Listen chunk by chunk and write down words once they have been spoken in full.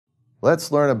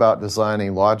Let's learn about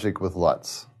designing logic with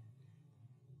LUTs.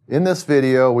 In this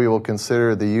video, we will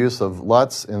consider the use of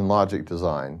LUTs in logic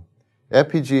design.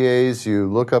 FPGAs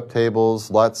use lookup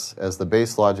tables, LUTs, as the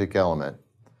base logic element.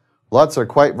 LUTs are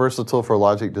quite versatile for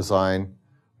logic design.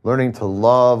 Learning to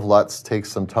love LUTs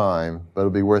takes some time, but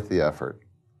it'll be worth the effort.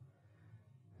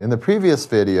 In the previous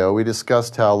video, we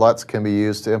discussed how LUTs can be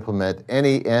used to implement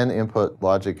any n-input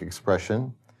logic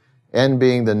expression, n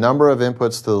being the number of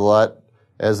inputs to the LUT,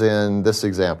 as in this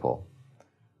example.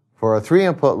 For a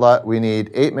 3-input LUT, we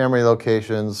need 8 memory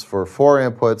locations. For 4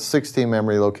 inputs, 16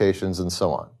 memory locations, and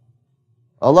so on.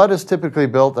 A LUT is typically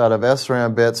built out of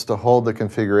SRAM bits to hold the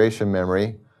configuration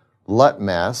memory, LUT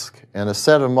mask, and a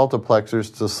set of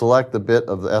multiplexers to select the bit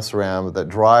of the SRAM that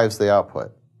drives the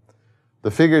output.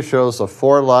 The figure shows a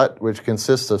 4 LUT, which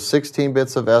consists of 16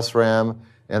 bits of SRAM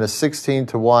and a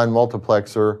 16-to-1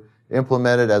 multiplexer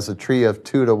implemented as a tree of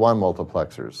 2-to-1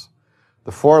 multiplexers.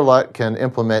 The 4 LUT can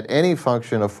implement any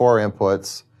function of 4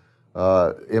 inputs,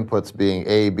 inputs being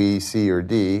A, B, C, or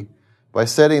D, by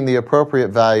setting the appropriate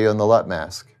value in the LUT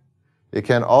mask. It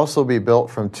can also be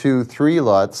built from 2 3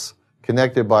 LUTs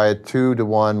connected by a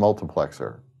 2-to-1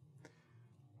 multiplexer.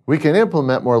 We can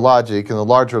implement more logic in the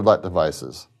larger LUT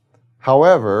devices.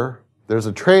 However, there's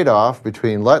a trade-off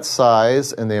between LUT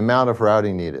size and the amount of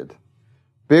routing needed.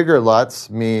 Bigger LUTs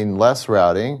mean less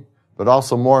routing, but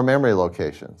also more memory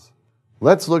locations.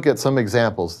 Let's look at some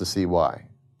examples to see why.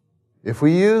 If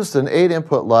we used an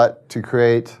 8-input LUT to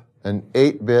create an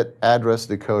 8-bit address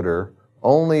decoder,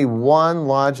 only one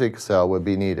logic cell would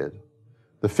be needed.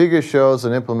 The figure shows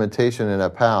an implementation in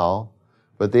a PAL,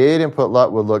 but the 8-input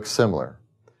LUT would look similar.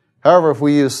 However, if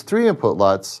we use 3-input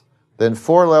LUTs, then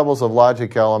 4 levels of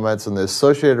logic elements and the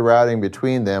associated routing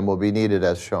between them will be needed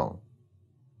as shown.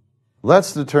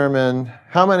 Let's determine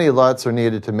how many LUTs are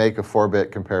needed to make a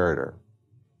 4-bit comparator.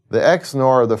 The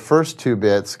XNOR of the first 2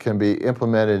 bits can be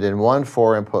implemented in one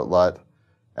 4-input LUT,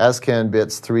 as can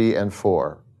bits 3 and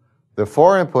 4. The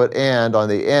 4-input AND on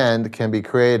the end can be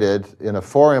created in a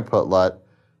 4-input LUT,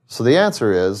 so the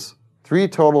answer is 3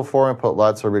 total 4-input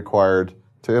LUTs are required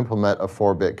to implement a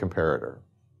 4-bit comparator.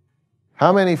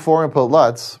 How many 4-input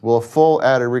LUTs will a full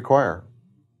adder require?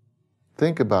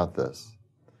 Think about this,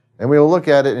 and we will look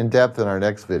at it in depth in our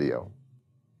next video.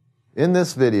 In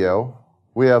this video,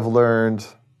 we have learned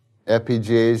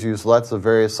FPGAs use LUTs of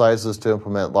various sizes to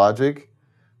implement logic.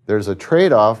 There's a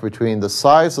trade-off between the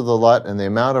size of the LUT and the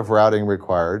amount of routing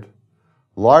required.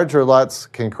 Larger LUTs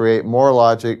can create more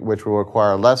logic, which will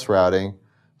require less routing.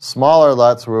 Smaller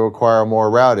LUTs will require more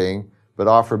routing, but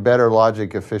offer better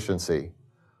logic efficiency.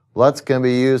 LUTs can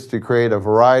be used to create a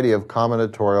variety of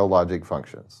combinatorial logic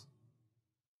functions.